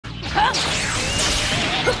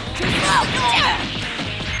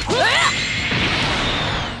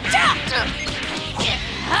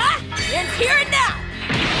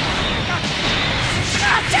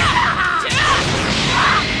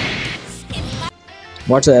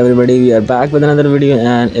What's up everybody, we are back with another video,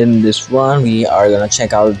 and in this one we are gonna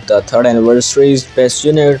check out the 3rd anniversary's best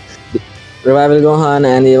unit, Revival Gohan,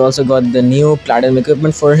 and we also got the new platinum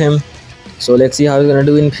equipment for him. So let's see how he's gonna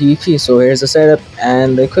do in PvP. So here's the setup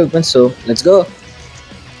and the equipment, so let's go.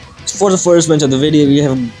 For the first match of the video we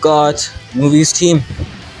have got Movies team.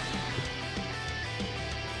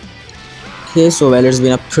 Okay, so well, it's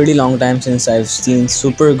been a pretty long time since I've seen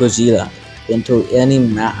Super Gogeta into any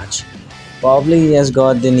match. Probably he has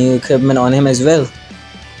got the new equipment on him as well.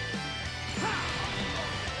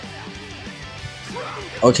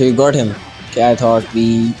 Okay, we got him. Okay, I thought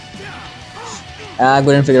I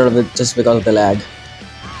couldn't figure out it just because of the lag.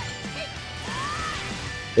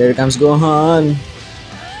 Here comes Gohan.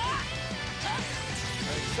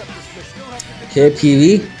 Okay,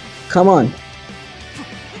 PV, come on.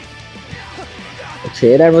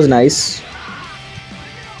 Okay, that was nice.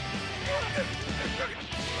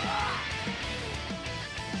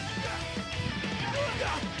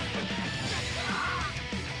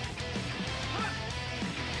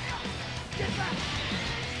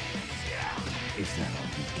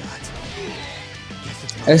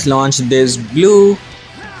 Let's launch this blue.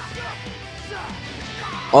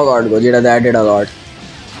 Oh god, Gogeta, that did a lot.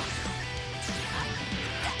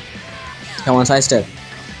 Come on, side step.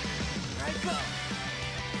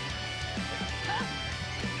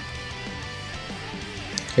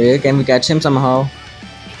 Okay, can we catch him somehow?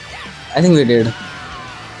 I think we did.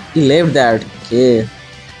 He lived that. Okay.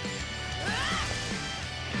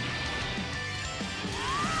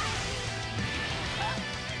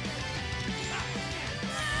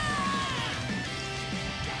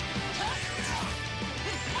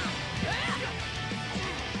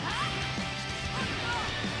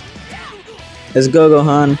 Let's go,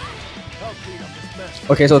 Gohan.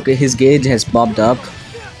 Okay, so his gauge has popped up.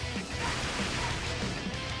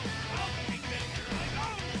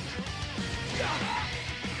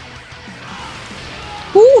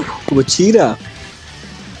 Woo! Vegeta!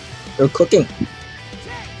 You're cooking.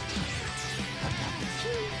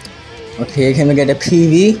 Okay, can we get a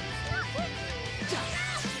PV?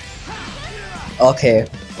 Okay,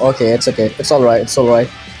 it's okay. It's alright, it's alright.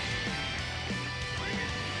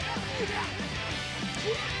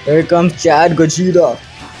 Here comes Chad Gogeta.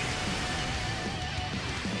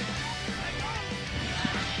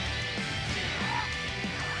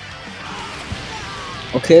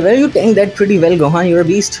 Okay, well, you tanked that pretty well, Gohan. You're a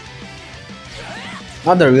beast.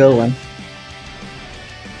 Not the real one.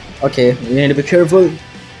 Okay, we need to be careful.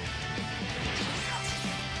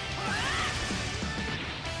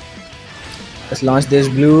 Let's launch this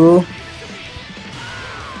blue.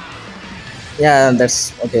 Yeah,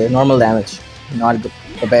 that's okay. Normal damage. Not the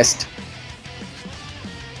best.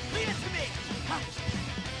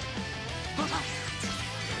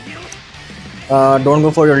 Don't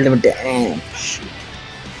go for your ultimate damage.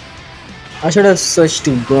 I should have switched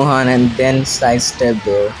to Gohan and then sidestep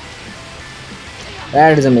there.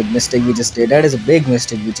 That is a big mistake we just did. That is a big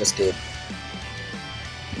mistake we just did.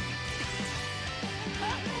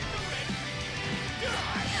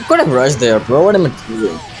 You could have rushed there, bro. What am I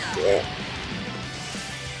doing? Yeah.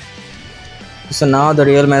 So now the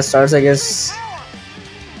real match starts, I guess.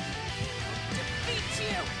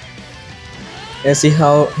 Let's see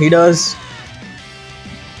how he does.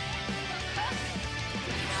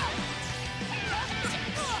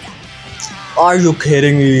 Are you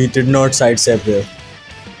kidding me? He did not sidestep there.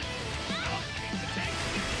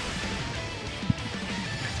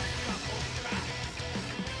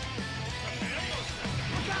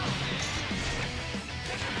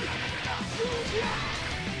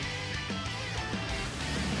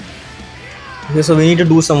 Okay, so we need to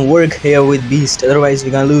do some work here with Beast, otherwise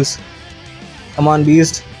we're gonna lose. Come on,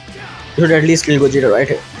 Beast. You should at least kill Gogeta right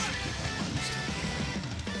here.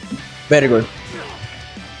 Very good.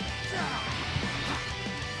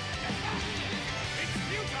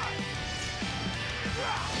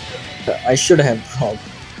 I should have robbed.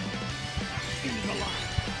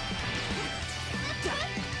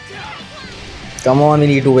 Come on, we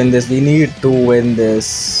need to win this. We need to win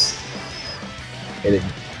this. Get it.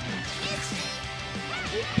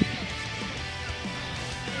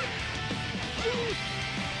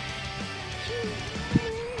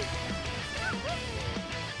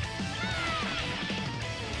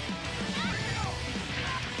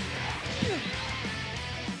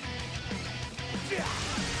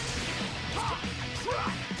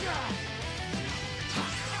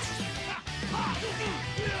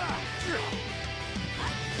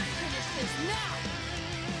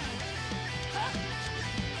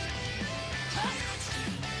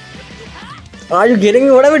 Are you kidding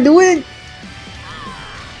me? What are we doing?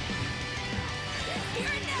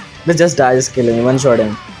 Just die, just kill him, one shot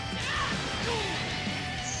him.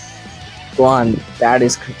 Gohan, that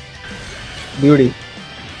is beauty.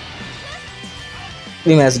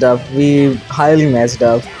 We messed up. We highly messed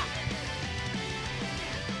up.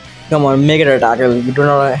 Come on, make it a tackle. We do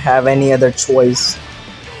not have any other choice.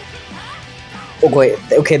 Okay,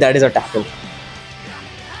 okay, that is a tackle.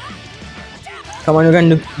 Come on,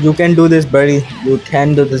 you can do this, buddy. You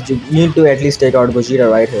can do this. You need to at least take out Gogeta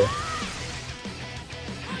right here.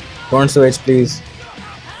 Don't switch, please.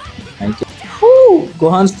 Thank you. Woo!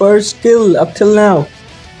 Gohan's first kill up till now.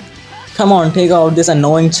 Come on, take out this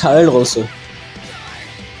annoying child also.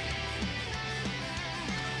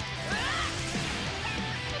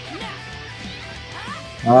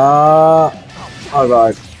 Oh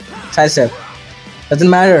god. Sidestep. Doesn't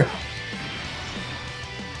matter.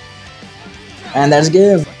 And that's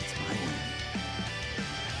game.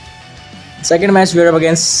 Second match we're up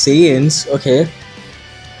against Saiyans. Okay.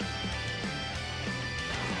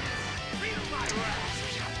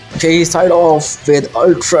 Okay, he started off with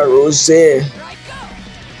Ultra Roshi.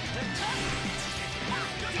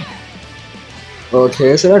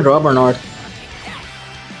 Okay, should I drop or not?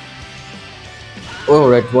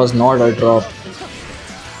 Oh, it was not a drop.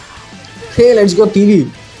 Hey, let's go TV.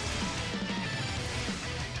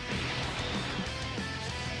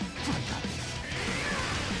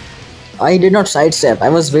 I did not sidestep. I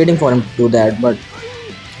was waiting for him to do that, but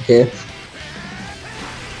okay.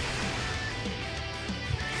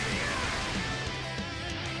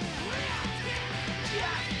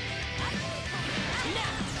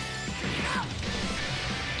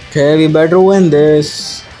 Okay, we better win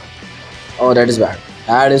this. Oh, that is bad.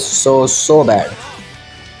 That is so bad.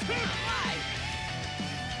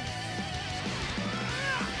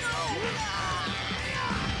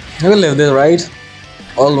 He will live this, right?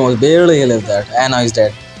 Almost, barely he lived that. And now he's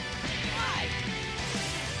dead.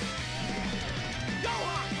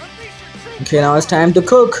 Okay, now it's time to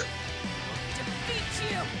cook.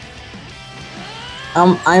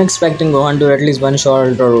 I'm expecting Gohan to at least one shot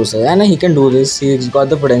Ultra Roshi, and he can do this. He's got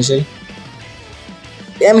the potential.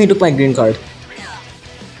 Damn, he took my green card.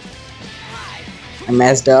 I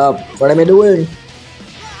messed up. What am I doing?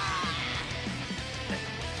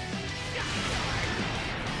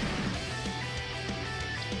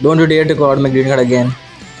 Don't you dare to go out my green card again.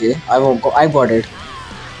 Okay, I got it.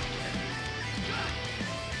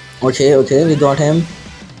 Okay, we got him.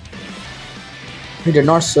 He did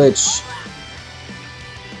not switch.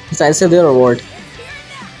 Is I say there or what?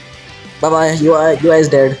 Bye bye. You is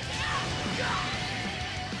dead.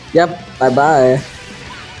 Yep. Bye bye.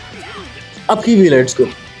 Up TV. Let's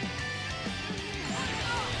go.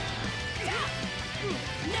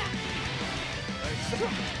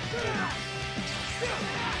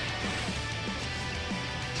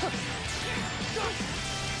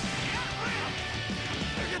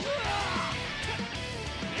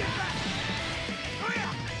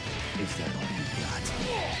 Is that all you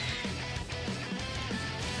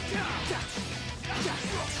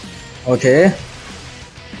got? Okay.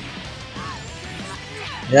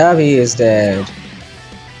 Yeah, he is dead.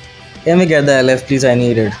 Can we get the LF, please? I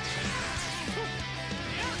need it.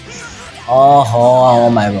 Oh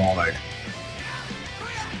my god.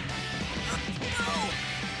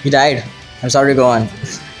 He died. I'm sorry, go on.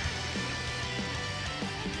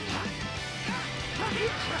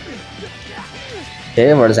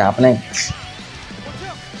 Okay, what is happening?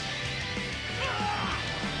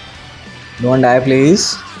 Don't die,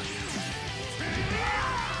 please.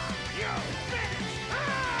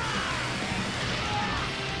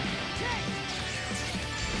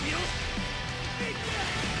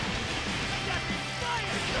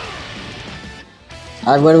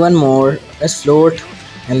 I've got one more. Let's float,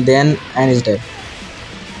 and he's dead.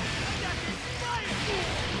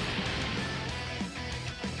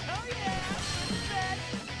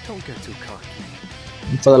 Don't get too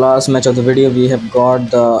cocky. For the last match of the video, we have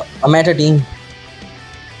got a meta team.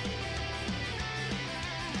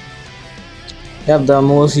 We have the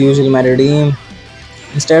most usual meta team.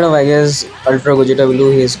 Instead of, I guess, Ultra Gogeta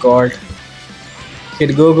Blue, he's got Kid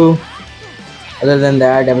Goku. Other than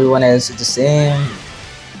that, everyone else is the same.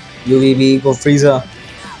 UVB, Go Frieza.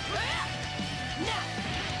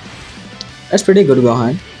 That's pretty good,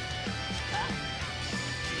 Gohan.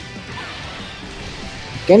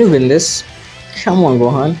 Can you win this? Come on,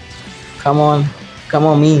 Gohan. Come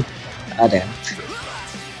on, me. Ah, damn.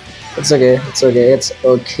 It's okay. It's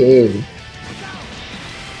okay.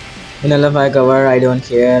 In LFI cover, I don't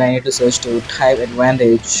care. I need to switch to type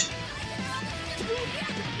advantage.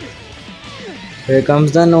 Here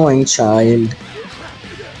comes the annoying child.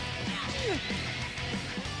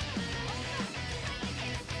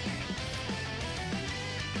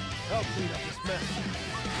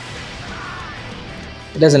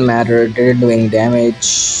 It doesn't matter, they're doing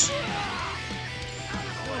damage.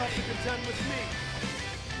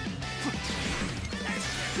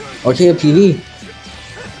 Okay, PV.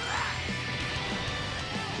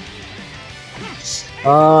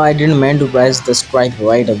 Oh, I didn't mean to press the strike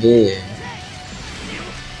right away.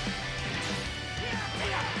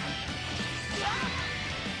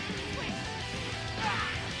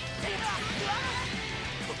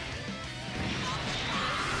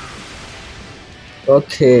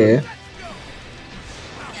 Okay.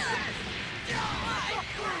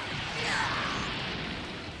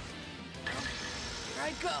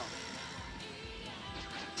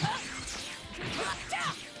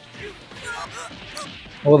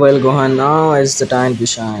 Oh well, Gohan, now is the time to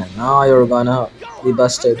shine. Now you're gonna be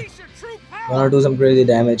busted. Gonna do some crazy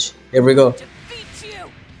damage. Here we go.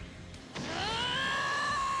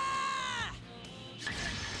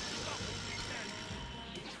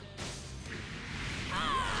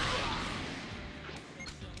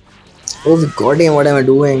 Oh goddamn, what am I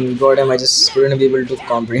doing? Goddamn, I just couldn't be able to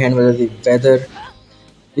comprehend whether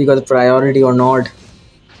we got the priority or not.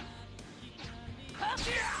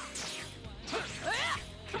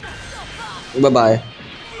 Bye bye.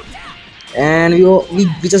 And we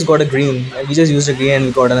just got a green. And we just used a green and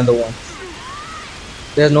we got another one.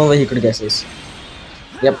 There's no way he could guess this.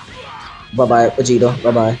 Yep. Bye bye, vegito.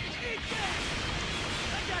 Bye bye.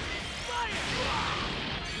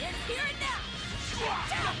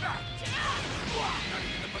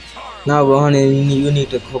 Now Gohan, you need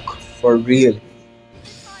to cook for real.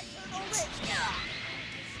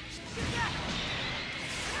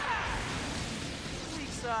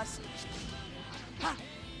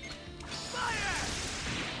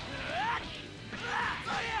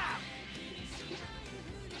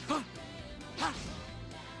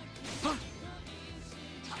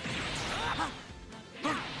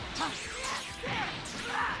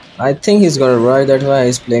 I think he's got it right, that's why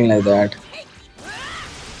he's playing like that.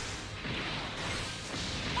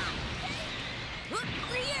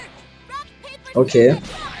 Okay.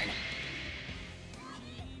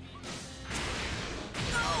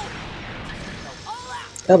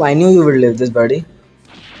 Yep, I knew you would live this, buddy.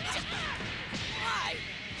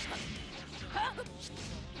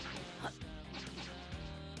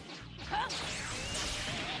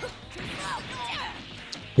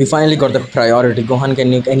 We finally got the priority. Gohan can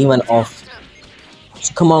nuke anyone off.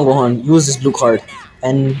 So come on, Gohan, use this blue card.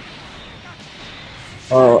 And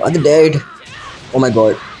are they dead? Oh my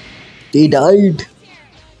god, they died.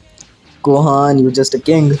 Gohan, you're just a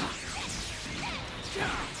king.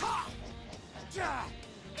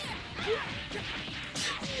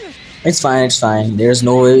 It's fine, it's fine. There's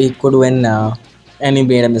no way he could win now. And he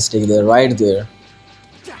made a mistake there, right there.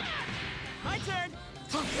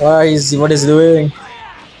 What is he doing?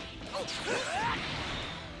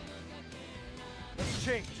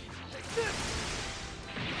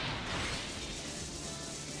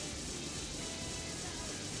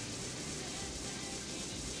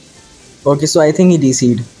 Okay, so I think he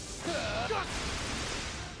DC'd.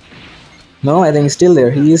 No, I think he's still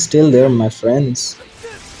there. He is still there, my friends.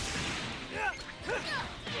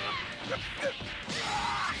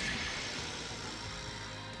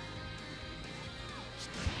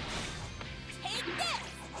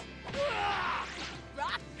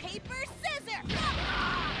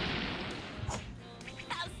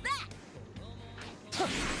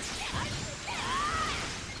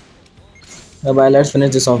 Bye, let's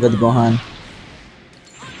finish this off with Gohan.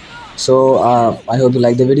 So I hope you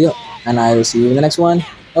like the video and I will see you in the next one.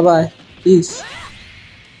 Bye bye. Peace.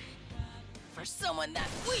 For someone that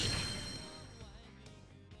weak.